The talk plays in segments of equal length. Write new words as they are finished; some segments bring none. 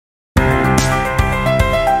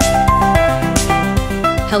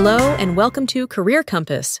Hello and welcome to Career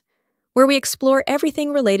Compass, where we explore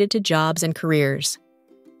everything related to jobs and careers.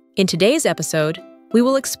 In today's episode, we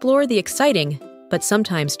will explore the exciting, but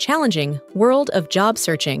sometimes challenging, world of job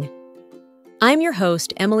searching. I'm your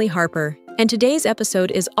host, Emily Harper, and today's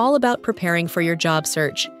episode is all about preparing for your job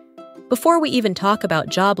search. Before we even talk about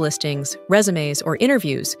job listings, resumes, or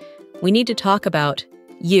interviews, we need to talk about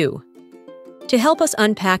you. To help us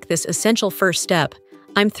unpack this essential first step,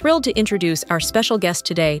 I'm thrilled to introduce our special guest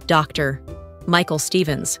today, Dr. Michael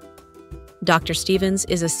Stevens. Dr. Stevens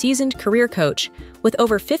is a seasoned career coach with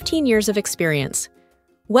over 15 years of experience.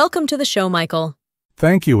 Welcome to the show, Michael.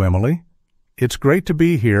 Thank you, Emily. It's great to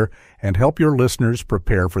be here and help your listeners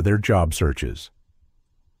prepare for their job searches.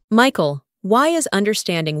 Michael, why is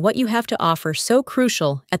understanding what you have to offer so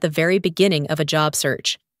crucial at the very beginning of a job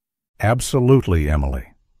search? Absolutely, Emily.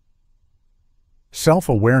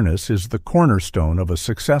 Self-awareness is the cornerstone of a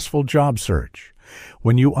successful job search.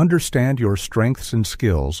 When you understand your strengths and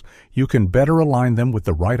skills, you can better align them with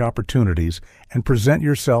the right opportunities and present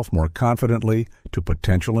yourself more confidently to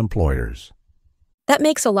potential employers. That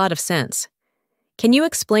makes a lot of sense. Can you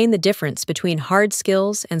explain the difference between hard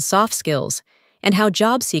skills and soft skills, and how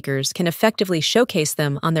job seekers can effectively showcase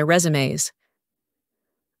them on their resumes?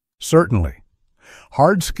 Certainly.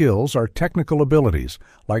 Hard skills are technical abilities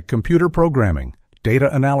like computer programming,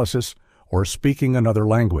 data analysis, or speaking another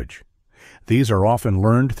language. These are often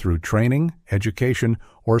learned through training, education,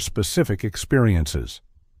 or specific experiences.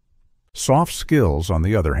 Soft skills, on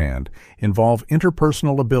the other hand, involve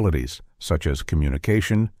interpersonal abilities such as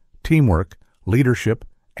communication, teamwork, leadership,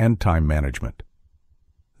 and time management.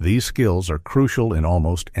 These skills are crucial in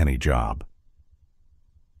almost any job.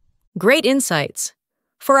 Great insights.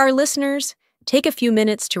 For our listeners, take a few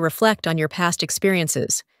minutes to reflect on your past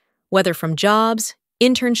experiences, whether from jobs,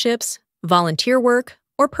 internships, volunteer work,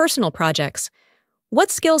 or personal projects. What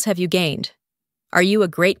skills have you gained? Are you a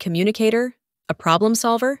great communicator, a problem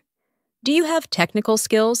solver? Do you have technical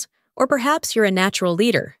skills, or perhaps you're a natural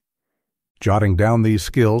leader? Jotting down these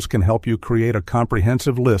skills can help you create a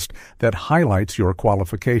comprehensive list that highlights your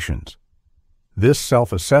qualifications. This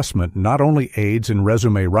self-assessment not only aids in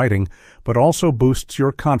resume writing, but also boosts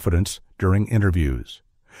your confidence during interviews.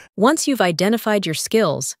 Once you've identified your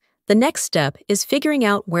skills, the next step is figuring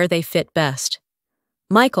out where they fit best.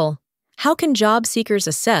 Michael, how can job seekers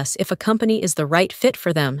assess if a company is the right fit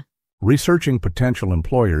for them? Researching potential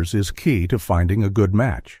employers is key to finding a good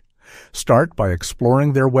match. Start by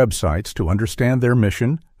exploring their websites to understand their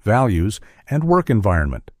mission, values, and work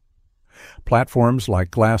environment. Platforms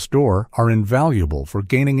like Glassdoor are invaluable for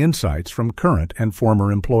gaining insights from current and former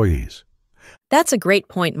employees. That's a great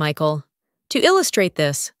point, Michael. To illustrate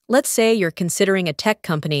this, let's say you're considering a tech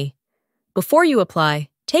company. Before you apply,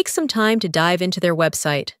 take some time to dive into their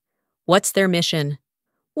website. What's their mission?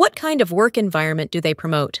 What kind of work environment do they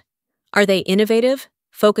promote? Are they innovative,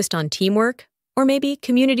 focused on teamwork, or maybe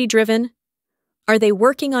community-driven? Are they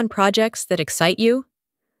working on projects that excite you?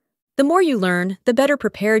 The more you learn, the better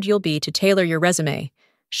prepared you'll be to tailor your resume,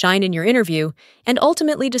 shine in your interview, and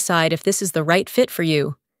ultimately decide if this is the right fit for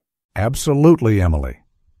you. Absolutely, Emily.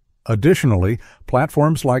 Additionally,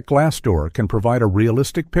 platforms like Glassdoor can provide a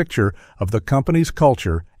realistic picture of the company's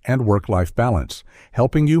culture and work-life balance,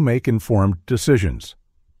 helping you make informed decisions.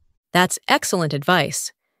 That's excellent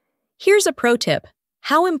advice. Here's a pro tip.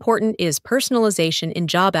 How important is personalization in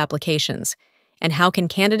job applications, and how can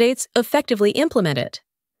candidates effectively implement it?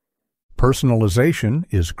 Personalization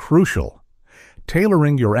is crucial.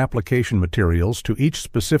 Tailoring your application materials to each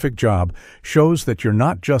specific job shows that you're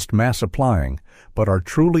not just mass applying, but are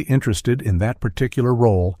truly interested in that particular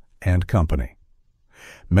role and company.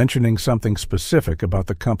 Mentioning something specific about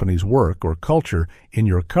the company's work or culture in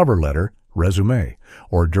your cover letter, resume,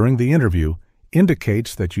 or during the interview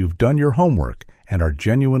indicates that you've done your homework and are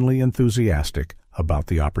genuinely enthusiastic about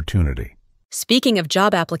the opportunity. Speaking of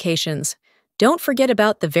job applications, don't forget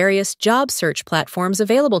about the various job search platforms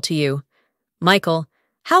available to you. Michael,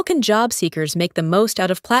 how can job seekers make the most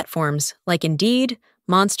out of platforms like Indeed,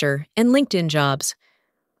 Monster, and LinkedIn Jobs?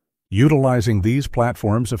 Utilizing these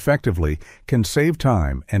platforms effectively can save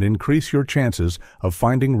time and increase your chances of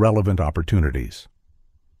finding relevant opportunities.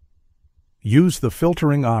 Use the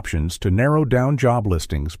filtering options to narrow down job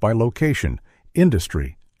listings by location,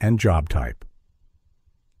 industry, and job type.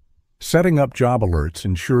 Setting up job alerts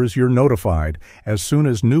ensures you're notified as soon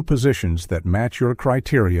as new positions that match your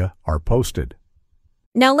criteria are posted.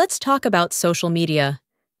 Now let's talk about social media.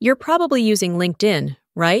 You're probably using LinkedIn,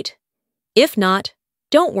 right? If not,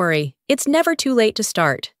 don't worry, it's never too late to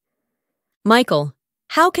start. Michael,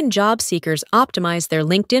 how can job seekers optimize their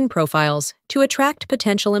LinkedIn profiles to attract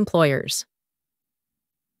potential employers?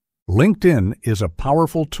 LinkedIn is a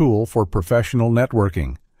powerful tool for professional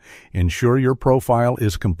networking. Ensure your profile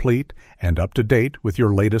is complete and up to date with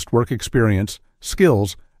your latest work experience,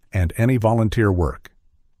 skills, and any volunteer work.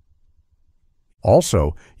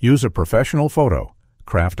 Also, use a professional photo,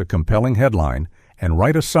 craft a compelling headline, and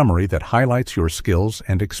write a summary that highlights your skills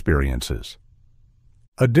and experiences.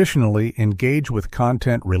 Additionally, engage with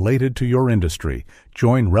content related to your industry,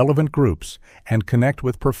 join relevant groups, and connect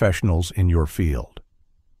with professionals in your field.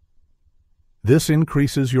 This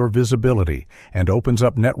increases your visibility and opens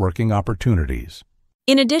up networking opportunities.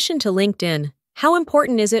 In addition to LinkedIn, how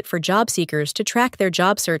important is it for job seekers to track their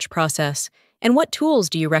job search process, and what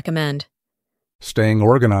tools do you recommend? Staying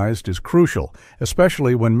organized is crucial,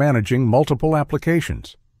 especially when managing multiple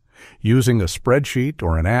applications. Using a spreadsheet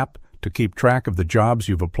or an app to keep track of the jobs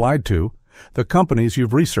you've applied to, the companies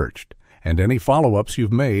you've researched, and any follow-ups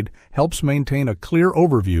you've made helps maintain a clear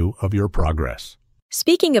overview of your progress.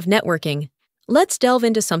 Speaking of networking, let's delve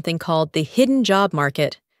into something called the hidden job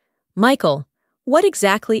market. Michael, what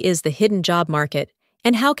exactly is the hidden job market,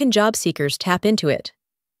 and how can job seekers tap into it?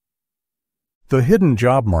 The hidden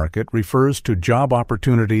job market refers to job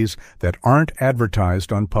opportunities that aren't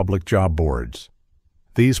advertised on public job boards.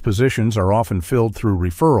 These positions are often filled through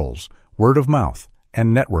referrals, word of mouth,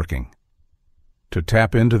 and networking. To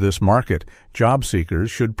tap into this market, job seekers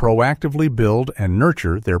should proactively build and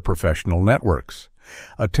nurture their professional networks,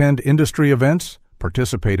 attend industry events,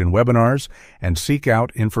 participate in webinars, and seek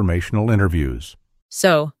out informational interviews.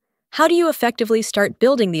 So, how do you effectively start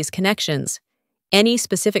building these connections? Any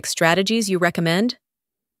specific strategies you recommend?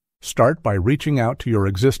 Start by reaching out to your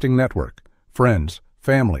existing network, friends,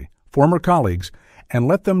 family, former colleagues, and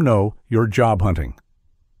let them know you're job hunting.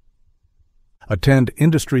 Attend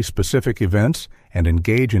industry-specific events and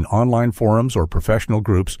engage in online forums or professional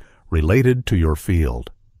groups related to your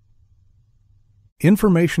field.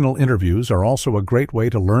 Informational interviews are also a great way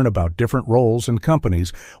to learn about different roles and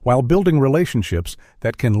companies while building relationships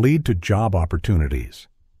that can lead to job opportunities.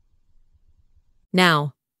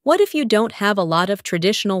 Now, what if you don't have a lot of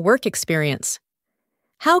traditional work experience?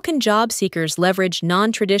 How can job seekers leverage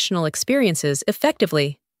non-traditional experiences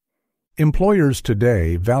effectively? Employers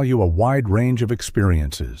today value a wide range of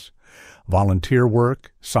experiences. Volunteer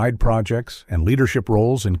work, side projects, and leadership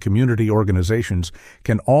roles in community organizations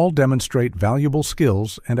can all demonstrate valuable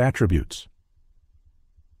skills and attributes.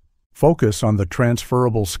 Focus on the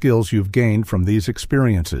transferable skills you've gained from these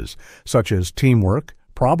experiences, such as teamwork,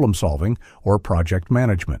 problem-solving, or project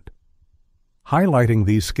management. Highlighting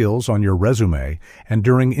these skills on your resume and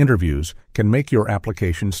during interviews can make your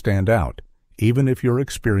application stand out, even if your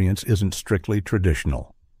experience isn't strictly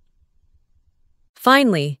traditional.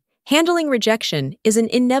 Finally, handling rejection is an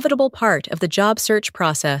inevitable part of the job search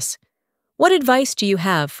process. What advice do you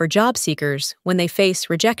have for job seekers when they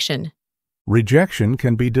face rejection? Rejection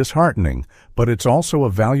can be disheartening, but it's also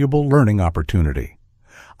a valuable learning opportunity.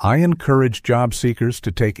 I encourage job seekers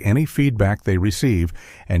to take any feedback they receive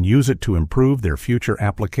and use it to improve their future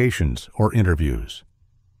applications or interviews.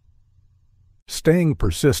 Staying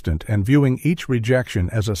persistent and viewing each rejection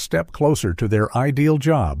as a step closer to their ideal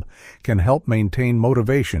job can help maintain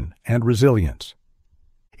motivation and resilience.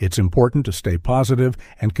 It's important to stay positive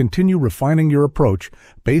and continue refining your approach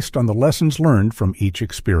based on the lessons learned from each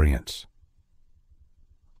experience.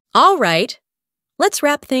 All right, let's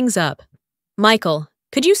wrap things up. Michael,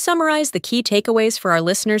 could you summarize the key takeaways for our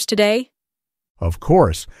listeners today? Of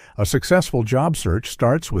course, a successful job search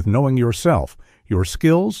starts with knowing yourself, your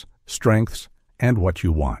skills, strengths, and what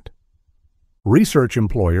you want. Research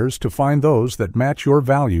employers to find those that match your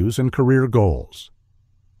values and career goals.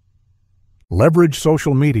 Leverage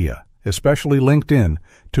social media, especially LinkedIn,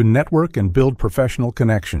 to network and build professional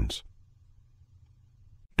connections.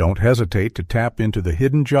 Don't hesitate to tap into the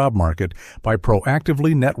hidden job market by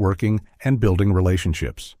proactively networking and building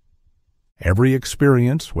relationships. Every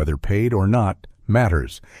experience, whether paid or not,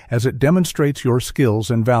 matters, as it demonstrates your skills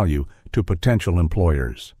and value to potential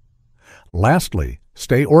employers. Lastly,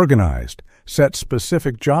 stay organized, set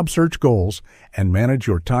specific job search goals, and manage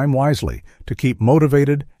your time wisely to keep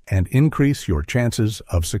motivated and increase your chances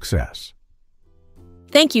of success.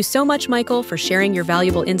 Thank you so much, Michael, for sharing your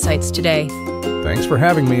valuable insights today. Thanks for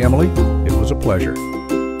having me, Emily. It was a pleasure.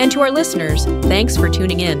 And to our listeners, thanks for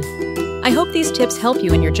tuning in. I hope these tips help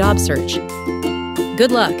you in your job search.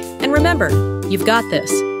 Good luck, and remember, you've got this.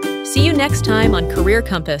 See you next time on Career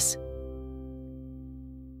Compass.